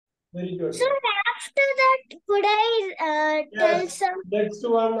Very good. So after that, could I tell Yes. some? Next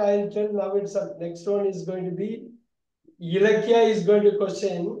one I'll tell now itself. Next one is going to be Ilakya is going to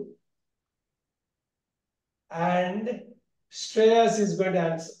question and Shreyas is going to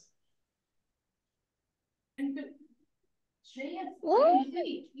answer. Oh.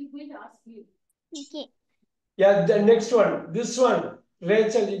 Okay. Yeah, the next one, this one.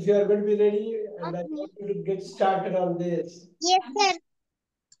 Rachel, if you are going to be ready, and I Okay. want you to get started on this. Yes, sir.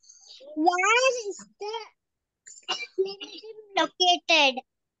 Where is the Slim located?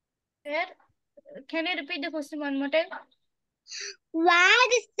 Where? Can you repeat the question one more time? Where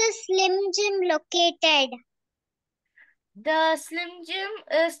is the Slim Gym located? The Slim Gym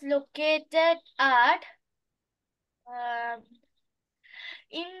is located at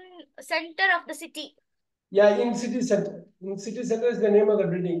in center of the city. Yeah, in city center. In city center is the name of the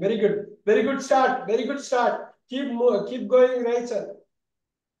building. Very good. Very good start. Very good start. Keep going, Rachel.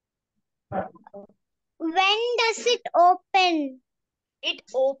 When does it open? It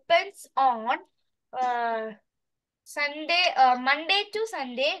opens on Sunday, Monday to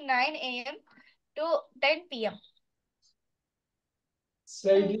Sunday, 9 a.m. to 10 p.m.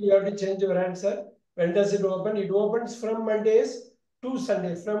 Slightly, you have to change your answer. When does it open? It opens from Mondays to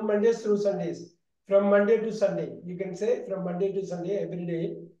Sundays. From Mondays through Sundays. From Monday to Sunday. You can say from Monday to Sunday every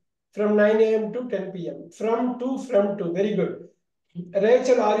day. From 9 a.m. to 10 p.m. From to. Very good.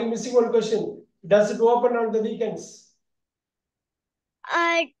 Rachel, are you missing one question? Does it open on the weekends?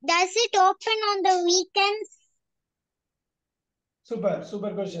 Does it open on the weekends?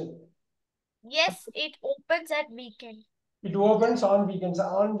 Super question. Yes, it opens at weekend. It opens on weekends.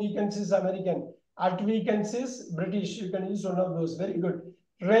 On weekends is American. At weekends is British. You can use one of those. Very good.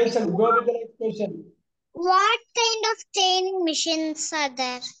 Rachel, go with the next question. What kind of training machines are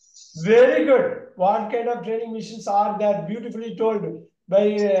there? Very good. What kind of training missions are there? Beautifully told by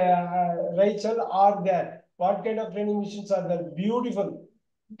Rachel. Are there? What kind of training missions are there? Beautiful.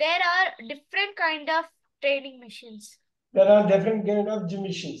 There are different kind of training machines. There are different kind of gym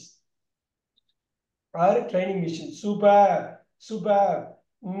missions or training missions. Super.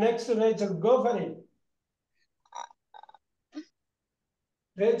 Next, Rachel, go for it.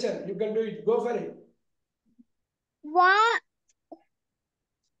 Rachel, you can do it. Go for it. What?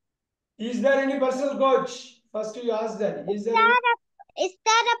 Is there any personal coach? First, you ask that. Is there any? Is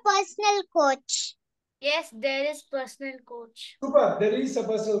there a personal coach? Yes, there is personal coach. Super. There is a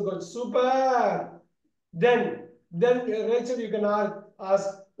personal coach. Super. Then Rachel, you can ask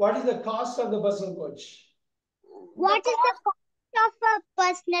what is the cost of the personal coach? What is the cost of a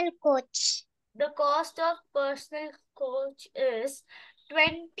personal coach? The cost of personal coach is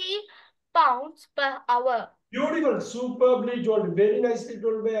 20 pounds per hour. Beautiful, superbly told, very nicely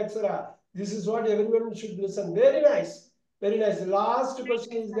told by Aksara. This is what everyone should listen. Very nice, very nice. Last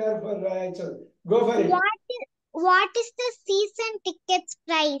question is there for Rachel. Go for it. What is the season tickets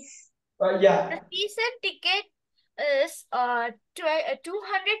price? Yeah. The season ticket is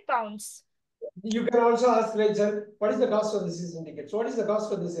 200 pounds. You can also ask Rachel, what is the cost of the season tickets? What is the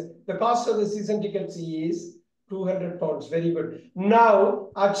cost of this? The cost of the season tickets is 200 pounds. Very good. Now,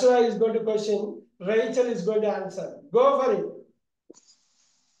 Akshara is going to question, Rachel is going to answer. Go for it.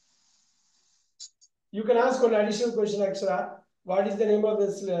 You can ask one additional question, Akshara. What is the name of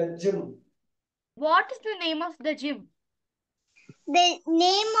this gym? What is the name of the gym? The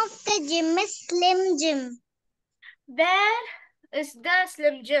name of the gym is Slim Gym. Where is the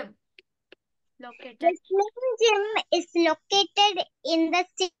Slim Gym located? The Slim Gym is located in the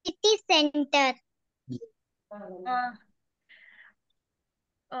city center.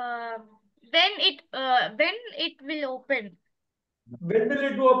 When it will open? When will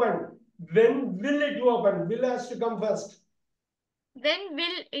it open? When will it open? Will has to come first. When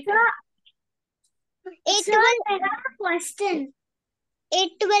will it? It will. Question.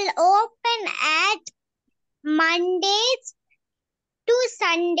 It will open at Mondays to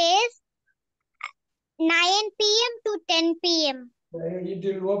Sundays, 9 p.m. to 10 p.m.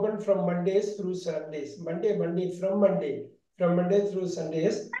 It will open from Mondays through Sundays. From Monday through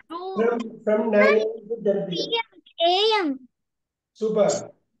Sundays. From 9 a.m. to 10 p.m. a.m.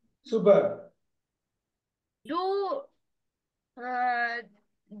 Super. Do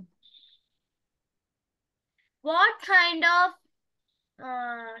what kind of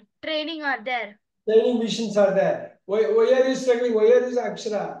training are there? Training missions are there. Why are you struggling? Why are you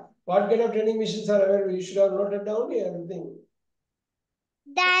Akshara? What kind of training missions are available? You should have noted down everything.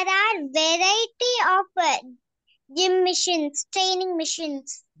 There are variety of gym missions, training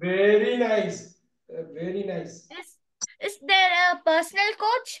missions. Very nice. Very nice. Is there a personal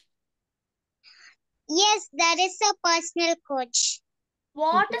coach? Yes, there is a personal coach.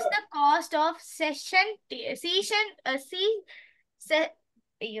 What is the cost of season ticket?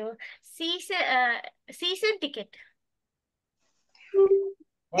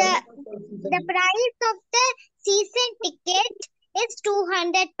 The price of the season ticket is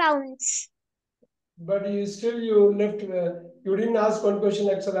 200 pounds. But you left, you didn't ask one question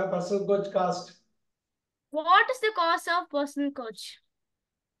extra, personal coach cost. What is the cost of personal coach?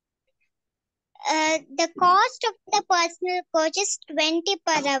 The cost of the personal coach is 20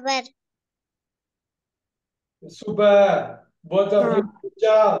 per hour. Super. Both of you, good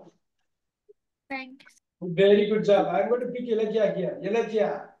job. Thank you. Very good job. I'm going to pick Ilakya here.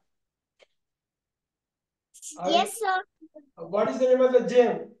 Ilakya. Yes, sir. What is the name of the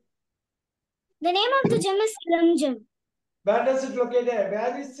gym? The name of the gym is Slim Gym. Where does it located?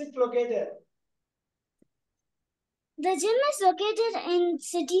 Where is it located? The gym is located in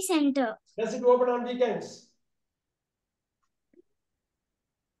city center. Does it open on weekends?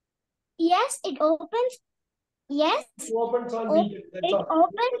 Yes, it opens. Yes, It opens on weekends. That's it all.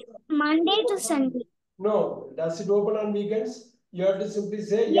 opens Monday to Sunday. No. Does it open on weekends? You have to simply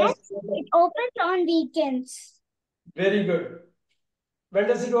say Yes, yes. it opens on weekends. Very good. When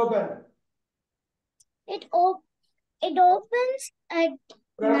does it open? It opens at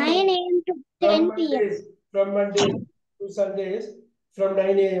From 9 a.m. to 10 p.m. From Mondays to Sundays, from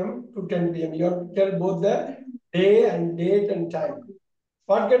 9 a.m. to 10 p.m. You have to tell both the day and date and time.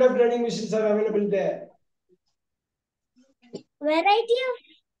 What kind of training machines are available there? Variety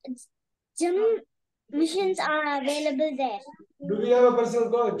of gym machines are available there. Do we have a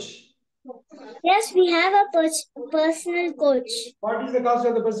personal coach? Yes, we have a personal coach. What is the cost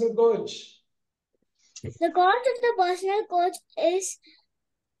of the personal coach? The cost of the personal coach is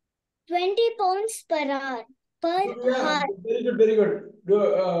 20 pounds per hour. Very good, very good.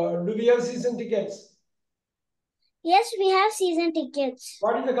 Do we have season tickets? Yes, we have season tickets.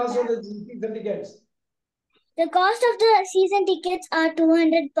 What is the cost of the season tickets? The cost of the season tickets are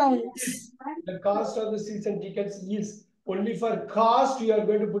 200 pounds. The cost of the season tickets is only for cost. You are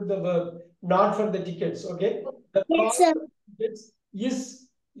going to put the verb, not for the tickets. Okay. The Yes, cost sir. of the tickets is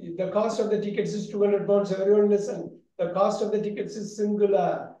the cost of the tickets is 200 pounds. Everyone listen. The cost of the tickets is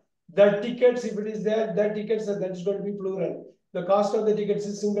singular. The tickets, if it is there, the tickets that's going to be plural. The cost of the tickets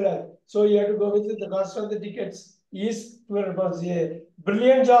is singular. So you have to go with it. The cost of the tickets is 200 pounds. Yeah.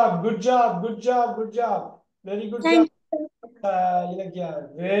 Brilliant job. Good job. Good job. Good job. Very good job.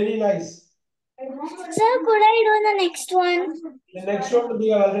 Very nice. Sir, could I do the next one? The next one we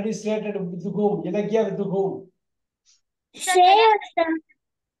have already stated with whom? Ilakya with whom? Shreyas, sir.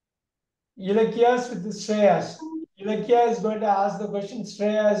 Ilakyas with Shreyas. Ilakya is going to ask the question.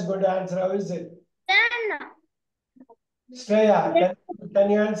 Shreya is going to answer. How is it? Shreya, can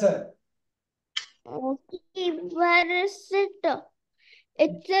you answer? Okay, where is it?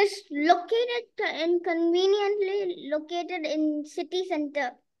 It is conveniently located in city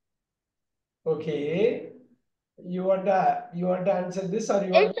center. Okay. You want to answer this or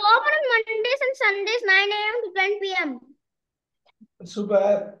you want? It's open on Mondays and Sundays, 9 a.m. to 10 p.m.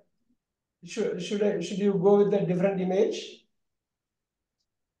 Super. Should you go with a different image?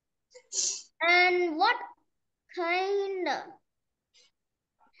 And what kind of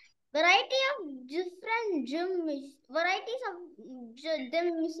variety of different varieties of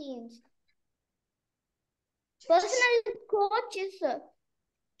gym machines? Personal coach is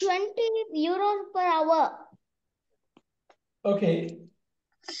 20 euros per hour. Okay.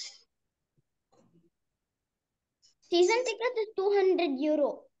 Season ticket is 200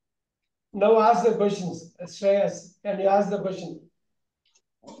 euro. Now ask the questions. Shreyas, can you ask the question?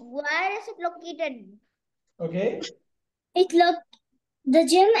 Where is it located? Okay. The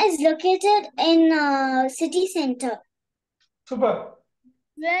gym is located in city center. Super.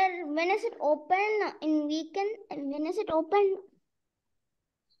 When is it open in weekend and when is it open?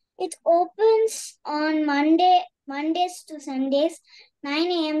 It opens on Mondays to Sundays,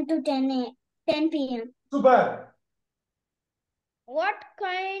 9 a.m. to 10 p.m. Super. What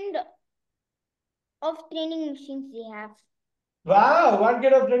kind of training machines they have? Wow, what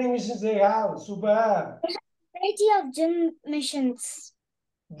kind of training machines they have? Super. Variety of gym machines.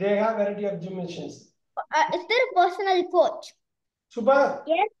 They have variety of gym machines. Is there a personal coach? Super.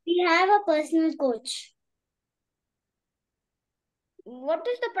 Yes, we have a personal coach. What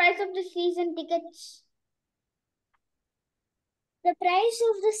is the price of the season tickets? The price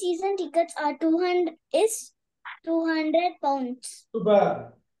of the season tickets are 200 pounds.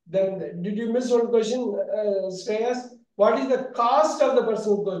 Super. Then did you miss one question, Shreyas? What is the cost of the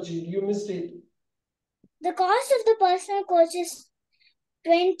personal coach? You missed it. The cost of the personal coach is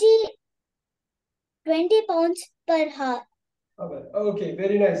 20 pounds per hour. hour. Okay,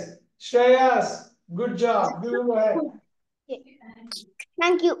 very nice. Shreyas, good job. You go ahead.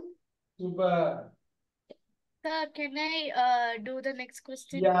 Thank you. Super. Sir, can I do the next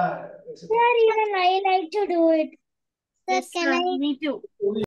question? Yeah. Sir, even I like to do it. Sir, Yes, can sir. I? Me too.